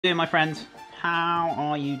Doing, my friend? How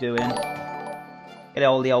are you doing? Get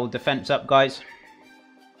all the old defense up, guys.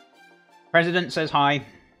 President says hi.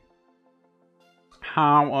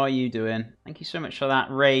 How are you doing? Thank you so much for that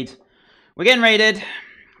raid. We're getting raided.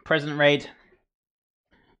 President raid.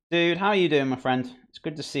 Dude, how are you doing, my friend? It's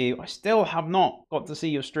good to see you. I still have not got to see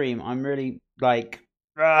your stream. I'm really, like...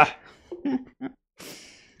 I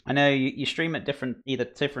know you stream at either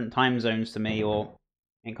different time zones to me, or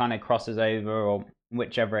it kind of crosses over, or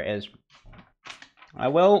whichever it is. I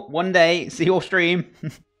will one day see your stream.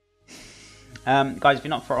 Guys, if you're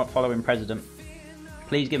not following President,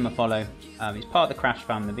 please give him a follow. He's part of the Crash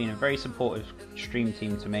fam. They've been a very supportive stream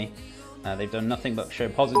team to me. They've done nothing but show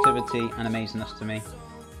positivity and amazingness to me.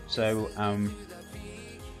 So,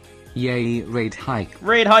 yay, raid hype.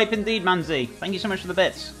 Raid hype indeed, Manzi. Thank you so much for the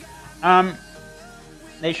bits.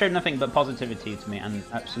 They showed nothing but positivity to me and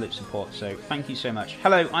absolute support, so thank you so much.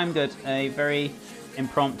 Hello, I'm good. A very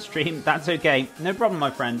impromptu stream. That's okay. No problem,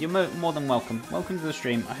 my friend. You're more than welcome. Welcome to the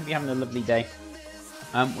stream. I hope you're having a lovely day.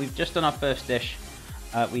 We've just done our first dish.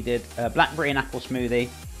 We did a blackberry and apple smoothie,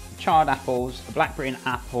 charred apples, a blackberry and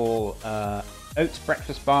apple oats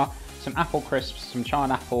breakfast bar, some apple crisps, some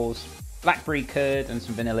charred apples, blackberry curd, and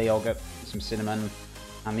some vanilla yogurt, some cinnamon,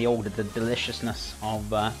 and the deliciousness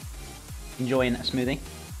of enjoying a smoothie.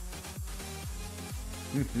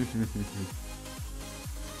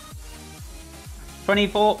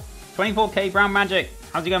 24k brown magic.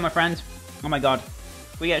 How's it going, my friend? Oh my god,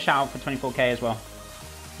 we get a shout out for 24k as well.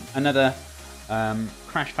 Another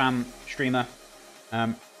Crash fam streamer.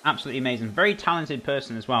 Absolutely amazing, very talented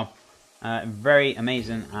person as well. Very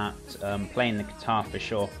amazing at playing the guitar for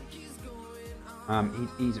sure.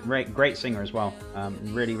 He's a great singer as well.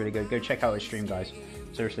 Really good. Go check out his stream, guys.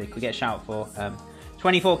 Seriously, could get a shout for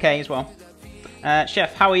 24k as well.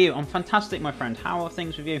 Chef, how are you? I'm fantastic, my friend. How are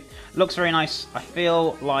things with you? Looks very nice. I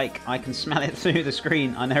feel like I can smell it through the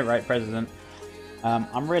screen. I know, right, President?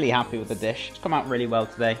 I'm really happy with the dish. It's come out really well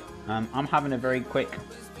today. I'm having a very quick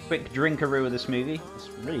drinkaroo of the smoothie. It's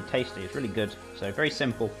really tasty. It's really good. So very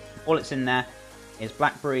simple. All it's in there is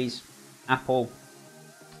blackberries, apple,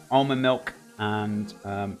 almond milk, and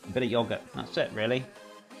a bit of yogurt. That's it, really.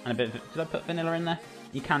 And a bit of... Did I put vanilla in there?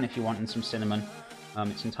 You can if you want, and some cinnamon.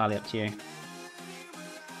 It's entirely up to you.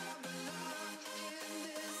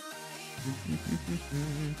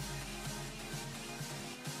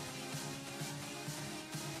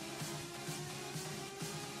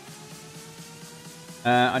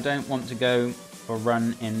 I don't want to go for a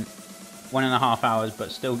run in 1.5 hours,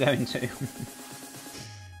 but still going to.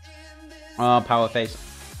 Oh, power face.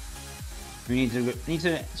 We need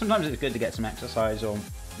to. Sometimes it's good to get some exercise, or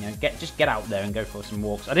just get out there and go for some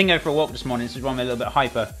walks. I didn't go for a walk this morning. This is why I'm a little bit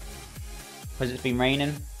hyper because it's been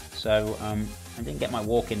raining. So I didn't get my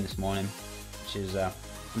walk in this morning, which is a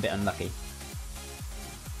bit unlucky.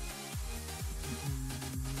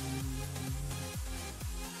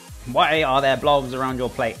 Why are there blobs around your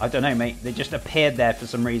plate? I don't know, mate. They just appeared there for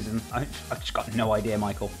some reason. I've just got no idea,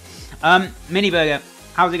 Michael. Mini Burger,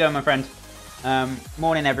 how's it going, my friend?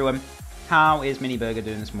 Morning, everyone. How is Mini Burger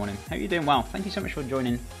doing this morning? Hope you're doing well. Thank you so much for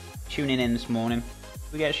tuning in this morning.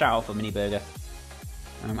 We get a shout out for Mini Burger.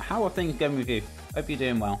 How are things going with you? Hope you're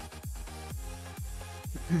doing well.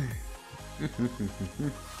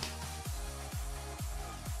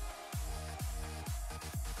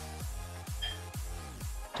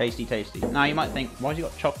 Tasty, tasty. Now you might think, why's you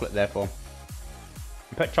got chocolate there for?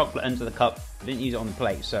 I put chocolate into the cup. I didn't use it on the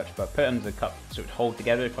plate as such, but I put it under the cup so it would hold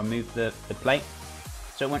together if I moved the plate,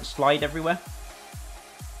 so it won't slide everywhere.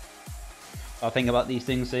 I'll think about these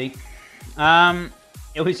things, see.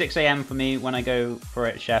 It'll be 6 AM for me when I go for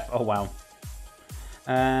it, Chef. Oh wow.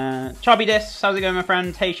 Charby Dis, how's it going, my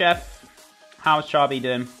friend? Hey, Chef. How's Charby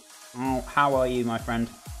doing? Oh, how are you, my friend?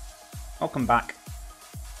 Welcome back.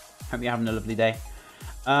 Hope you're having a lovely day.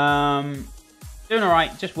 Doing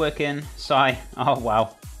alright, just working. Sigh. Oh,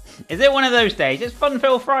 wow. Is it one of those days? It's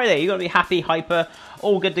Fun-Filled Friday. You gotta be happy, hyper,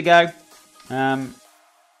 all good to go.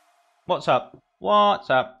 What's up? What's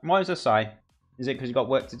up? Why is there a sigh? Is it because you got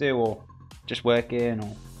work to do, or just working,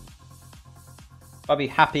 or... I'll be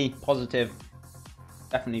happy, positive.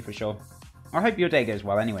 Definitely, for sure. I hope your day goes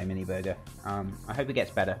well anyway, Mini Burger. I hope it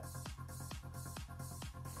gets better.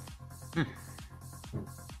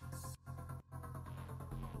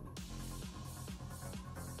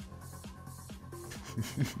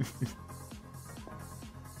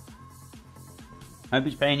 Hope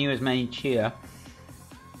he's paying you as many cheer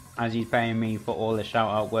as he's paying me for all the shout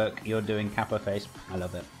out work you're doing, Kappa Face. I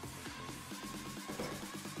love it.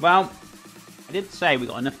 Well, I did say we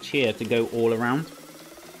got enough cheer to go all around.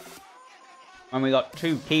 And we got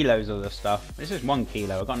 2 kilos of this stuff. This is 1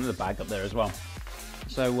 kilo. I got another bag up there as well.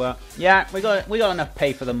 So yeah, we got enough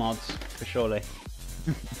pay for the mods for surely.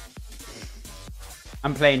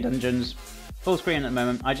 I'm playing dungeons, full screen at the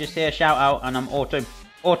moment. I just hear shout out and I'm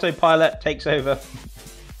autopilot takes over.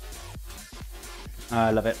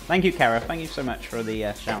 I love it. Thank you, Kara. Thank you so much for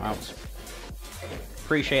the shout outs.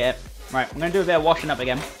 Appreciate it. Right, I'm gonna do a bit of washing up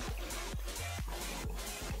again,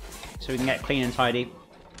 so we can get clean and tidy,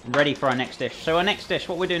 ready for our next dish. So our next dish,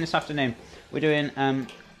 what we're doing this afternoon, we're doing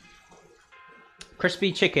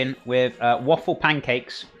crispy chicken with waffle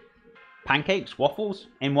pancakes. Pancakes? Waffles?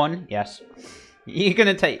 In one? Yes. You're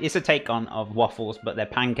gonna take, it's a take on of waffles, but they're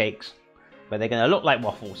pancakes, but they're gonna look like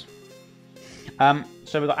waffles.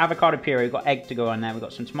 So we've got avocado puree, we've got egg to go on there, we've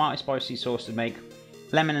got some tomato spicy sauce to make,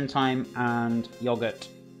 lemon and thyme and yogurt.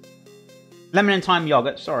 Lemon and thyme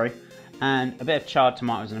yogurt, sorry. And a bit of charred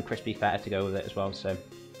tomatoes and a crispy feta to go with it as well. So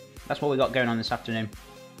that's what we got going on this afternoon.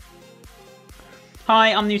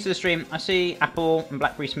 Hi, I'm new to the stream. I see apple and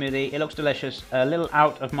blackberry smoothie. It looks delicious. A little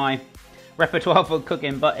out of my repertoire for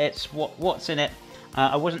cooking, but it's what's in it.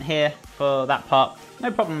 I wasn't here for that part.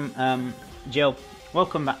 No problem, Jill.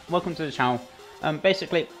 Welcome back. Welcome to the channel.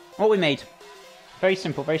 Basically, what we made, very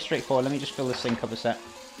simple, very straightforward. Let me just fill this sink up a sec.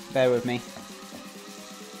 Bear with me.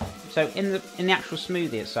 So in the actual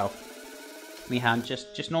smoothie itself, we had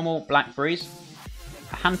just normal blackberries,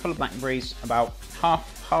 a handful of blackberries, about about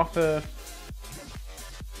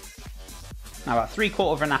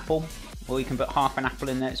 3/4 of an apple, or you can put half an apple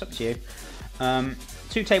in there. It's up to you.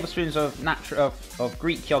 2 tablespoons of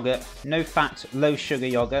Greek yogurt, no fat, low sugar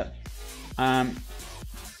yogurt.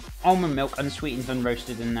 Almond milk, unsweetened,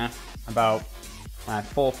 unroasted in there, about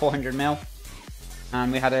 400 ml.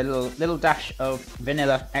 And we had a little dash of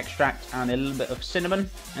vanilla extract and a little bit of cinnamon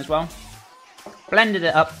as well. Blended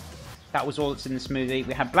it up. That was all that's in the smoothie.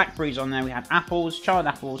 We had blackberries on there. We had apples, charred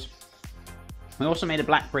apples. We also made a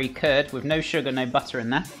blackberry curd with no sugar, no butter in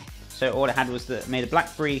there. So all it had was made a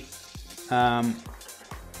blackberry.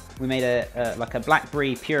 We made like a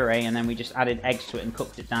blackberry puree, and then we just added eggs to it and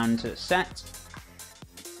cooked it down to set.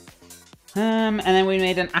 And then we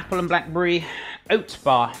made an apple and blackberry oat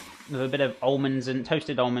bar with a bit of almonds and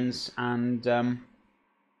toasted almonds and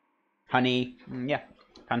honey. Yeah,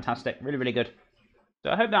 fantastic. Really, really good. So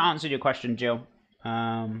I hope that answered your question, Jill.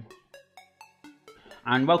 And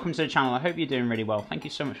welcome to the channel. I hope you're doing really well. Thank you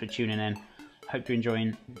so much for tuning in. I hope you're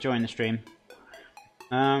enjoying the stream.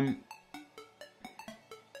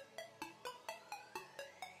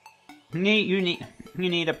 You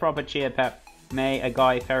need a proper chia pet. May a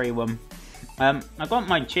guy ferry one. I've got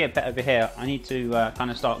my chia pet over here. I need to kind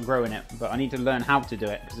of start growing it, but I need to learn how to do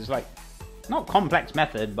it because it's like not a complex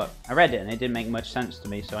method, but I read it and it didn't make much sense to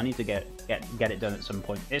me, so I need to get it done at some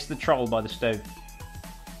point. It's the troll by the stove.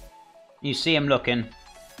 You see him looking.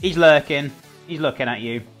 He's lurking. He's looking at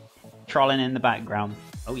you. Trolling in the background.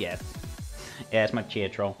 Oh yeah. Yeah, it's my chia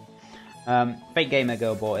troll. Fake gamer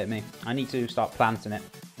girl bought it me. I need to start planting it,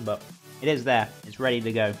 but it is there. It's ready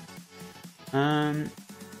to go.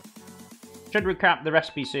 Should recap the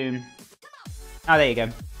recipe soon. Oh, there you go.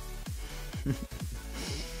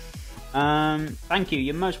 Thank you.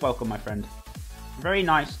 You're most welcome, my friend. Very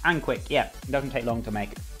nice and quick. Yeah, it doesn't take long to make.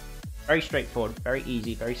 Very straightforward, very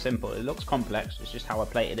easy, very simple. It looks complex. It's just how I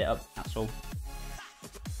plated it up. That's all.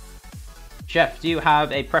 Chef, do you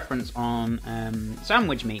have a preference on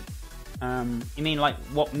sandwich meat? You mean like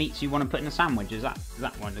what meats you want to put in a sandwich? Is that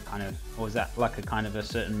one the kind of, or is that like a kind of a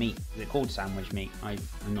certain meat? Is it called sandwich meat? I'm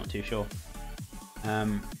not too sure.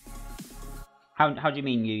 How do you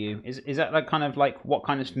mean you? Is that like kind of like what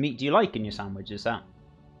kind of meat do you like in your sandwich? Is that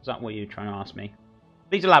what you're trying to ask me?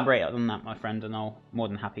 Please elaborate on that, my friend, and I'll more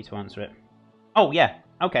than happy to answer it. Oh yeah,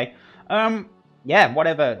 okay. Yeah,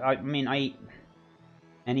 whatever. I mean, I eat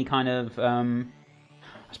any kind of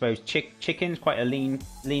I suppose chicken's quite a lean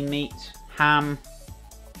meat. Ham.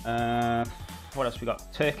 What else we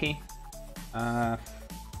got? Turkey.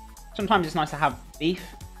 Sometimes it's nice to have beef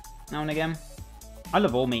now and again. I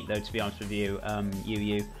love all meat though, to be honest with you,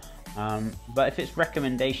 but if it's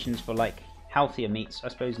recommendations for like healthier meats, I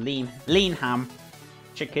suppose lean ham,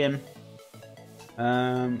 chicken,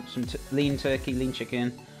 some lean turkey, lean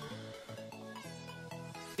chicken.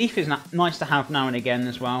 Beef is nice to have now and again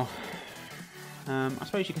as well. I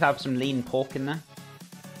suppose you could have some lean pork in there.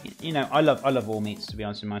 You know, I love all meats, to be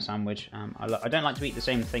honest, in my sandwich. I don't like to eat the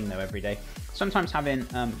same thing though every day. Sometimes having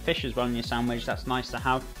fish as well in your sandwich, that's nice to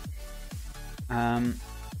have.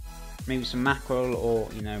 Maybe some mackerel or,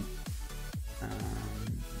 you know,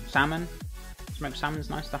 salmon. Smoked salmon's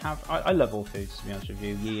nice to have. I love all foods, to be honest with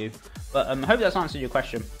you. But I hope that's answered your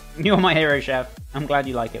question. You're my hero, chef. I'm glad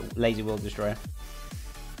you like it, Lazy World Destroyer.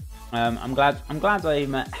 I'm glad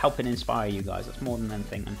I'm helping inspire you guys. That's more than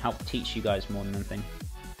anything, and help teach you guys more than anything.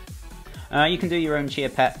 You can do your own chia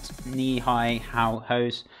pet, knee-high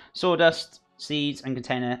hose, sawdust, seeds, and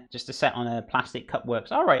container just to set on a plastic cup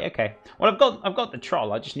works. All right, okay. Well, I've got the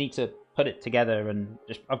troll. I just need to put it together and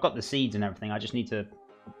I've got the seeds and everything. I just need to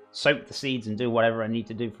soak the seeds and do whatever I need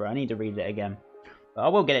to do for it. I need to read it again, but I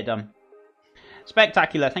will get it done.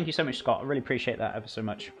 Spectacular. Thank you so much, Scott. I really appreciate that ever so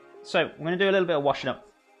much. So we're gonna do a little bit of washing up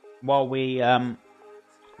while we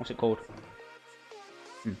what's it called?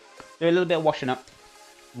 Do a little bit of washing up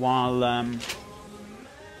while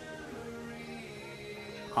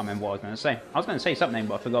can't remember what I was going to say. I was going to say something,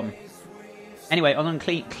 but I've forgotten. Anyway, I'm going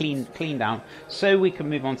to clean down so we can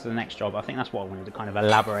move on to the next job. I think that's what I wanted to kind of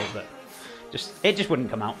elaborate, but it just wouldn't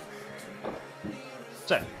come out.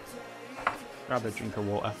 So, grab a drink of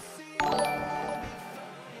water.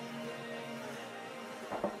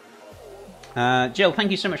 Jill,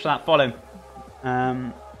 thank you so much for that follow.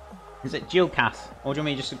 Is it Jill Cath? Or do you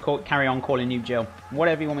want me just to carry on calling you Jill?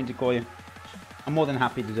 Whatever you want me to call you. I'm more than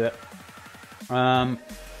happy to do it.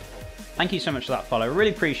 Thank you so much for that follow.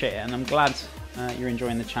 Really appreciate it, and I'm glad you're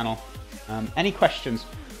enjoying the channel. Any questions,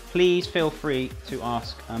 please feel free to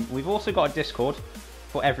ask. We've also got a Discord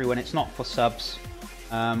for everyone. It's not for subs.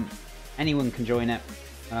 Anyone can join it.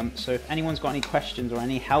 So if anyone's got any questions or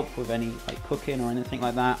any help with any cooking or anything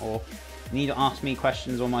like that, or need to ask me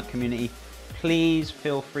questions or my community, please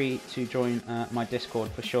feel free to join my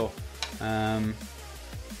Discord for sure.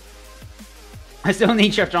 I still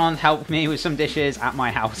need Chef John to help me with some dishes at my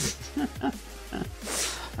house.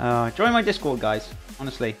 Join my Discord, guys.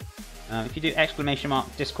 Honestly, if you do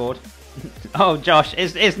 !Discord. Oh, Josh,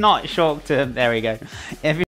 it's not short term. There we go. If